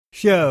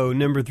Show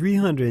number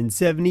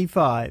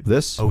 375.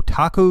 This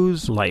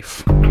Otaku's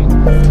Life.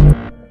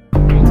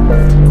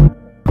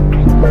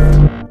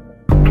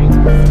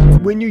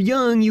 When you're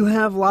young, you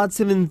have lots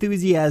of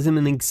enthusiasm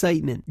and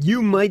excitement.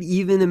 You might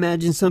even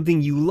imagine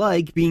something you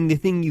like being the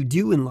thing you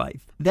do in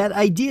life. That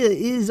idea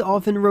is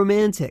often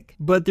romantic,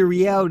 but the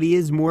reality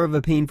is more of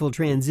a painful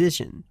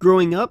transition.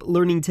 Growing up,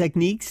 learning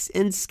techniques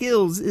and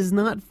skills is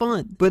not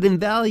fun, but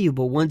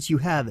invaluable once you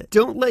have it.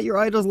 Don't let your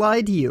idols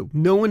lie to you.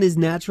 No one is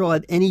natural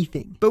at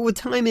anything, but with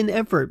time and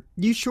effort,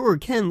 you sure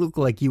can look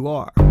like you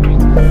are.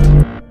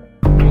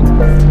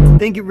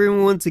 Thank you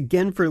everyone once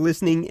again for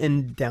listening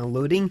and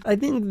downloading. I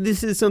think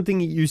this is something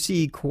that you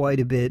see quite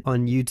a bit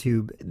on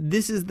YouTube.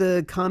 This is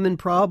the common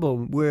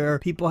problem where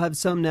people have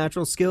some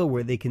natural skill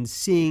where they can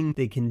sing,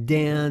 they can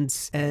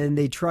dance, and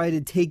they try to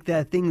take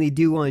that thing they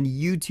do on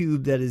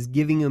YouTube that is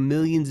giving them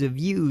millions of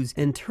views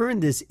and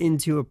turn this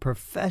into a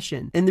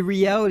profession. And the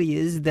reality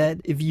is that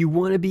if you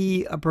want to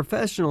be a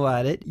professional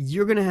at it,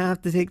 you're going to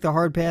have to take the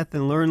hard path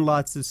and learn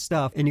lots of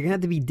stuff, and you're going to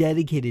have to be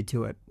dedicated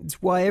to it.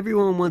 It's why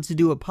everyone wants to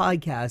do a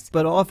podcast,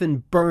 but often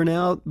burn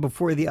out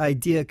before the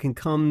idea can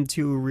come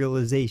to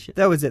realization.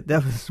 That was it.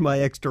 That was my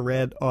extra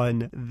rant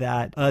on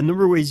that. A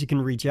number of ways you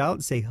can reach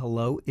out, say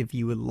hello if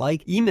you would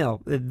like.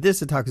 Email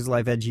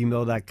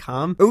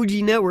ThisOtakusLife@gmail.com,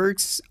 OG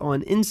Networks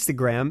on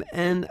Instagram,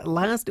 and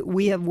last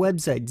we have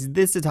websites,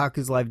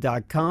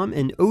 ThisOtakusLife.com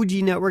and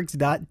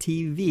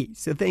OGNetworks.tv.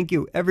 So thank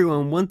you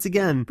everyone once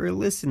again for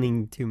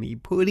listening to me,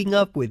 putting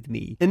up with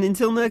me, and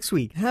until next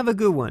week, have a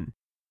good one.